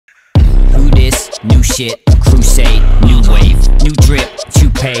this, new shit, crusade, new wave, new drip,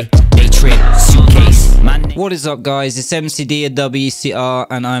 toupee, day trip, suitcase. What is up guys, it's MCD at WCR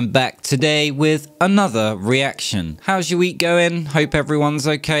and I'm back today with another reaction. How's your week going? Hope everyone's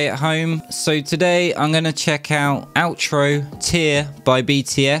okay at home. So today I'm gonna check out Outro Tear by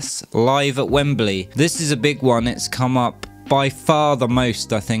BTS live at Wembley. This is a big one, it's come up by far the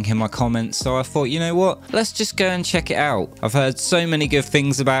most I think in my comments, so I thought, you know what, let's just go and check it out. I've heard so many good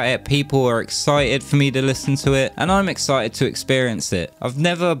things about it, people are excited for me to listen to it, and I'm excited to experience it. I've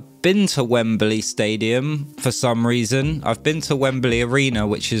never been to Wembley Stadium for some reason. I've been to Wembley Arena,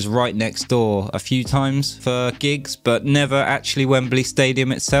 which is right next door, a few times for gigs, but never actually Wembley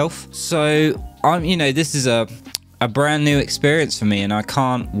Stadium itself. So this is a brand new experience for me and I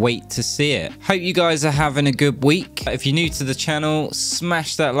can't wait to see it. Hope you guys are having a good week. If you're new to the channel,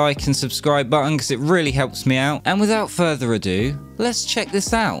 smash that like and subscribe button because it really helps me out. And without further ado, let's check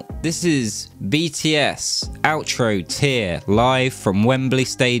this out. This is BTS Outro Tear live from Wembley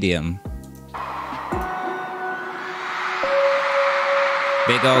Stadium.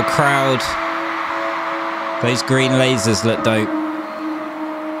 Big old crowd. Those green lasers look dope.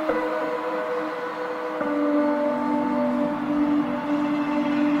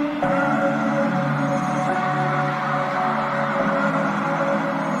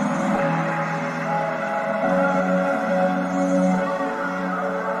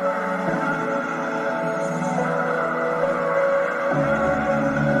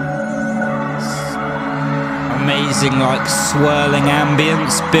 Amazing, like swirling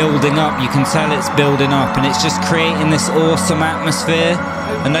ambience building up. You can tell it's building up and it's just creating this awesome atmosphere,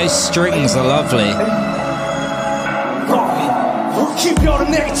 and those strings are lovely.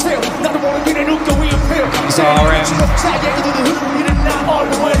 Comes RM.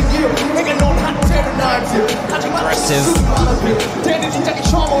 Aggressive.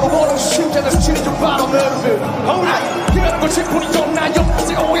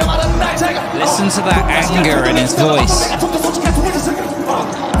 Listen to that anger in his voice.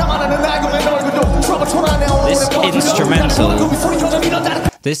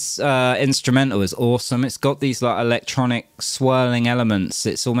 This instrumental is awesome. It's got these like electronic swirling elements.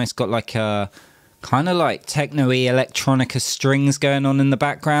 It's almost got like a kind of like techno-y electronica strings going on in the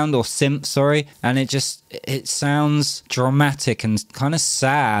background, or synth, sorry, and it sounds dramatic and kind of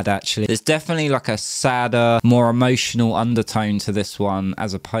sad actually. There's definitely like a sadder, more emotional undertone to this one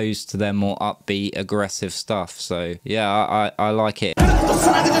as opposed to their more upbeat, aggressive stuff. So yeah, I like it. I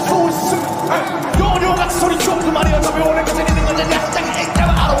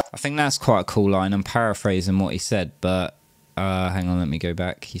think that's quite a cool line. I'm paraphrasing what he said, but hang on, let me go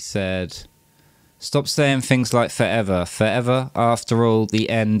back. He said, "Stop saying things like forever. Forever, after all, the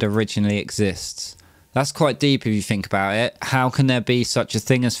end originally exists." That's quite deep if you think about it. How can there be such a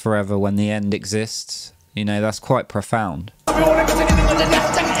thing as forever when the end exists? You know, that's quite profound. Quite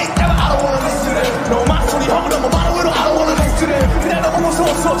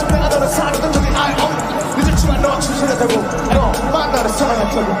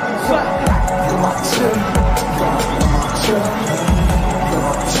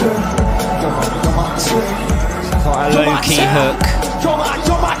a low-key hook,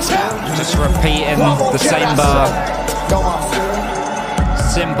 just repeating the same bar.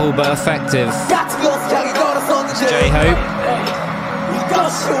 Simple but effective. J-Hope with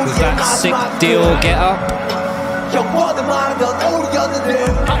that sick Dior get up.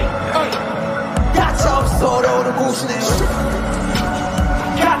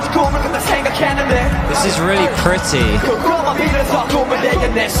 This is really pretty.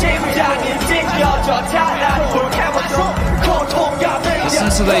 Listen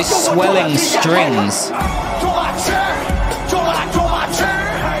to those swelling strings.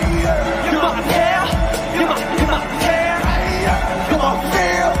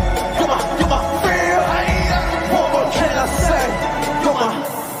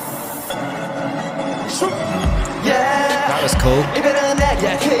 That was cool.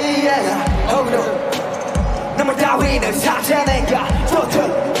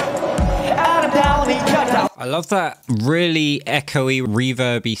 I love that really echoey,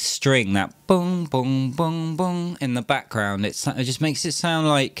 reverby string, that boom, boom, boom, boom in the background. It just makes it sound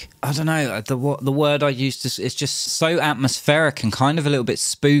like, I don't know, the word I used to, it's just so atmospheric and kind of a little bit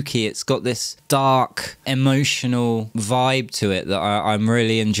spooky. It's got this dark, emotional vibe to it that I'm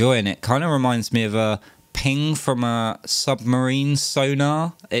really enjoying. It kind of reminds me of a ping from a submarine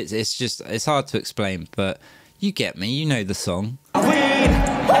sonar. It's hard to explain, but you get me, you know the song.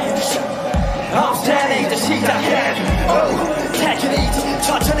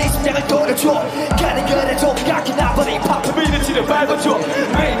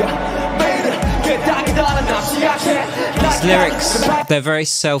 lyrics, they're very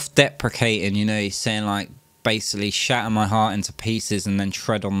self-deprecating, you know, he's saying like, basically shatter my heart into pieces and then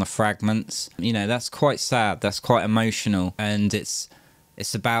tread on the fragments. You know, that's quite sad, that's quite emotional, and it's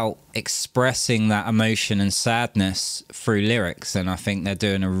about expressing that emotion and sadness through lyrics, and I think they're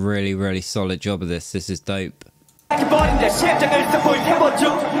doing a really, really solid job of this. This is dope.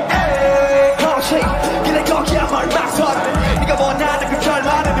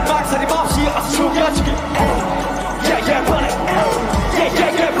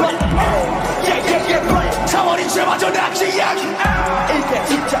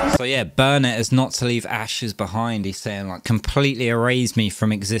 So yeah, burn it as not to leave ashes behind. He's saying like completely erase me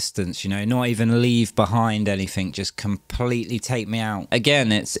from existence, you know, not even leave behind anything, just completely take me out.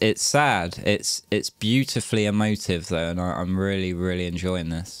 Again, it's sad, it's beautifully emotive though, and I'm really, really enjoying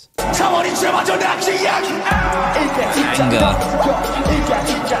this. Anger.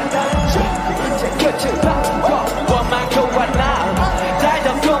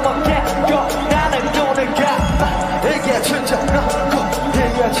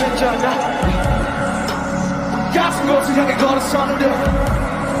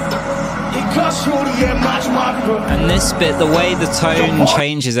 And this bit, the way the tone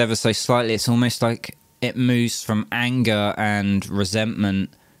changes ever so slightly, it's almost like it moves from anger and resentment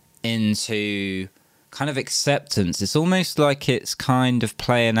into kind of acceptance. It's almost like it's kind of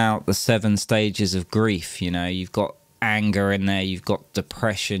playing out the 7 stages of grief, you know. You've got anger in there, you've got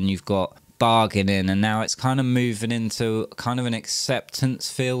depression, you've got bargaining, and now it's kind of moving into kind of an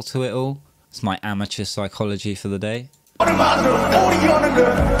acceptance feel to it all. It's my amateur psychology for the day.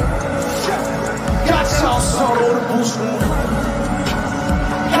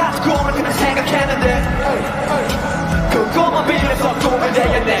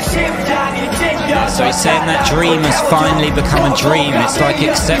 Yeah, so he's saying that dream has finally become a dream. It's like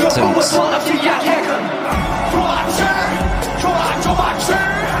acceptance.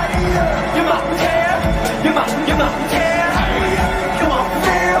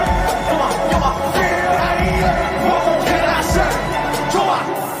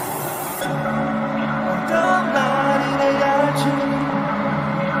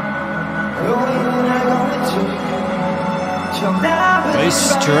 Those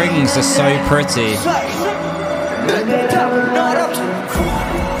strings are so pretty.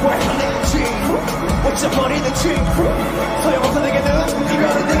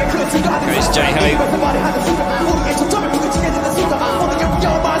 There's J-Hope.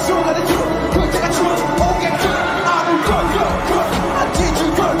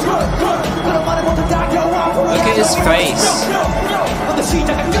 Look at his face.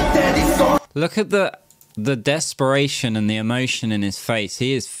 Look at the desperation and the emotion in his face.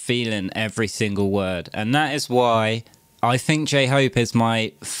 He is feeling every single word, and that is why I think J-Hope is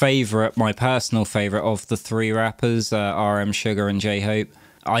my favourite, my personal favourite of the 3 rappers, RM Sugar and J-Hope.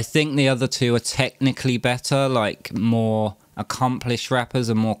 I think the other 2 are technically better, like more accomplished rappers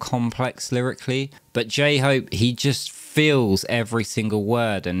and more complex lyrically, but J-Hope, he just feels every single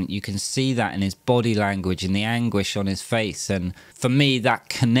word, and you can see that in his body language and the anguish on his face, and for me that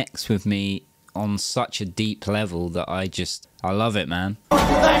connects with me on such a deep level that I love it, man. So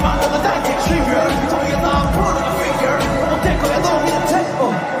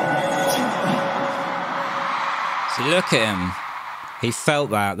look at him. He felt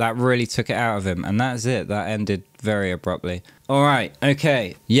that really took it out of him, and that's it. That ended very abruptly. Alright,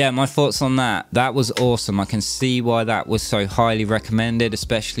 okay. Yeah, my thoughts on that. That was awesome. I can see why that was so highly recommended,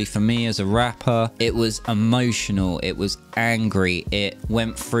 especially for me as a rapper. It was emotional. It was angry. It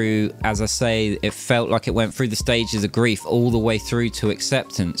went through, as I say, it felt like it went through the stages of grief all the way through to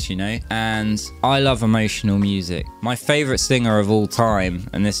acceptance, you know? And I love emotional music. My favorite singer of all time,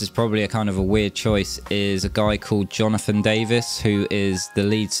 and this is probably a kind of a weird choice, is a guy called Jonathan Davis, who is the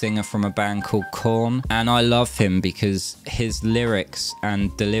lead singer from a band called Korn. And I love him because his lyrics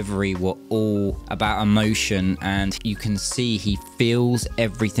and delivery were all about emotion, and you can see he feels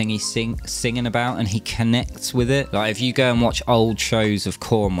everything he's singing about, and he connects with it. Like if you go and watch old shows of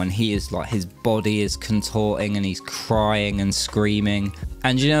Korn, when he is like, his body is contorting and he's crying and screaming.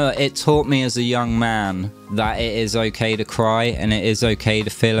 And you know, it taught me as a young man that it is okay to cry and it is okay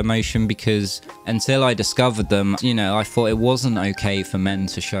to feel emotion, because until I discovered them, you know, I thought it wasn't okay for men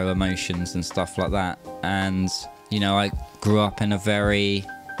to show emotions and stuff like that. And you know, I grew up in a very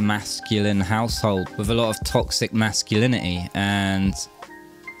masculine household with a lot of toxic masculinity, and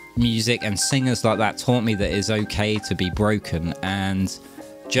music and singers like that taught me that it's okay to be broken. And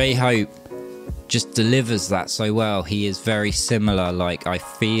J-Hope just delivers that so well. He is very similar. Like, I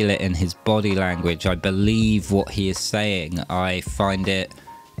feel it in his body language. I believe what he is saying. I find it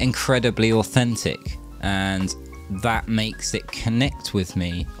incredibly authentic. And that makes it connect with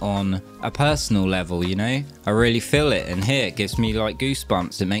me on a personal level, you know? I really feel it, and here it gives me like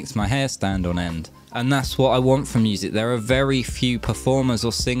goosebumps. It makes my hair stand on end. And that's what I want from music. There are very few performers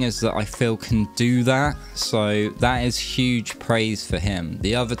or singers that I feel can do that. So that is huge praise for him.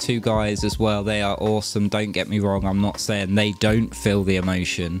 The other two guys as well, they are awesome. Don't get me wrong. I'm not saying they don't feel the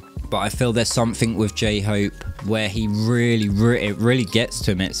emotion. But I feel there's something with J-Hope where he it really gets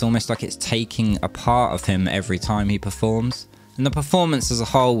to him. It's almost like it's taking a part of him every time he performs. And the performance as a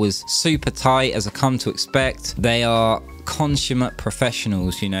whole was super tight, as I come to expect. They are consummate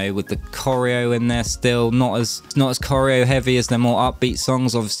professionals, you know, with the choreo in there still. Not as choreo heavy as their more upbeat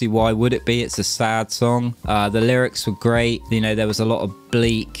songs. Obviously, why would it be? It's a sad song. The lyrics were great. You know, there was a lot of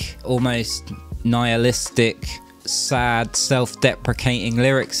bleak, almost nihilistic, sad, self-deprecating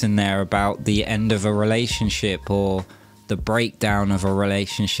lyrics in there about the end of a relationship or the breakdown of a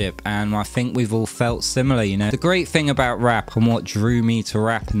relationship, and I think we've all felt similar, you know. The great thing about rap and what drew me to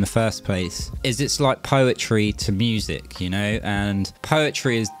rap in the first place is it's like poetry to music, you know, and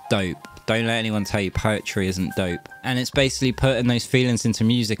poetry is dope. Don't let anyone tell you poetry isn't dope. And it's basically putting those feelings into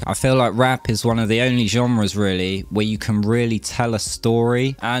music. I feel like rap is one of the only genres really where you can really tell a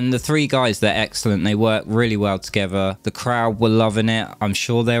story. And the three guys, they're excellent. They work really well together. The crowd were loving it. I'm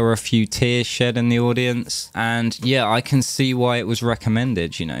sure there were a few tears shed in the audience. And yeah, I can see why it was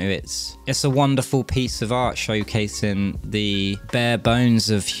recommended. You know, it's a wonderful piece of art showcasing the bare bones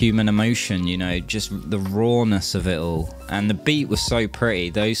of human emotion, you know, just the rawness of it all. And the beat was so pretty.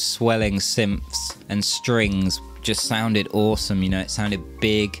 Those swelling synths and strings just sounded awesome, you know. It sounded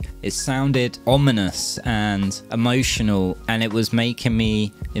big, it sounded ominous and emotional, and it was making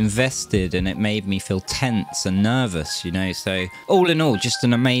me invested, and it made me feel tense and nervous, you know. So all in all, just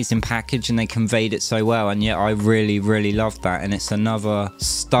an amazing package, and they conveyed it so well, and yet I really loved that. And it's another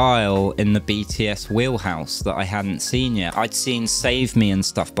style in the BTS wheelhouse that I hadn't seen yet. I'd seen Save Me and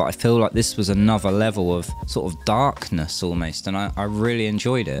stuff, but I feel like this was another level of sort of darkness almost, and I really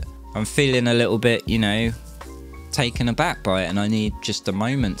enjoyed it. I'm feeling a little bit, you know, taken aback by it, and I need just a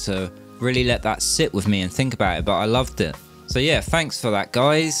moment to really let that sit with me and think about it, but I loved it. So yeah, thanks for that,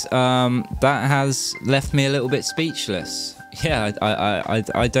 guys. That has left me a little bit speechless. Yeah,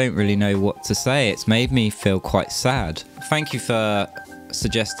 I don't really know what to say. It's made me feel quite sad. Thank you for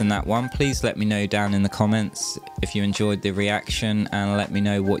suggesting that one. Please let me know down in the comments if you enjoyed the reaction, and let me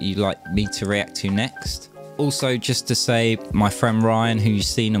know what you'd like me to react to next. Also, just to say, my friend Ryan, who you've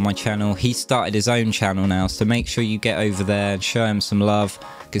seen on my channel, he started his own channel now, so make sure you get over there and show him some love,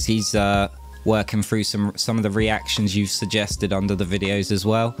 because he's working through some of the reactions you've suggested under the videos as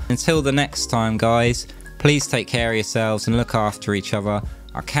well. Until the next time, guys, please take care of yourselves and look after each other.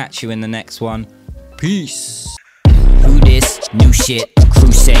 I'll catch you in the next one. Peace. Who this? New shit,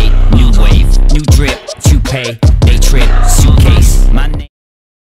 crusade, new wave, new drip, toupee, they trip,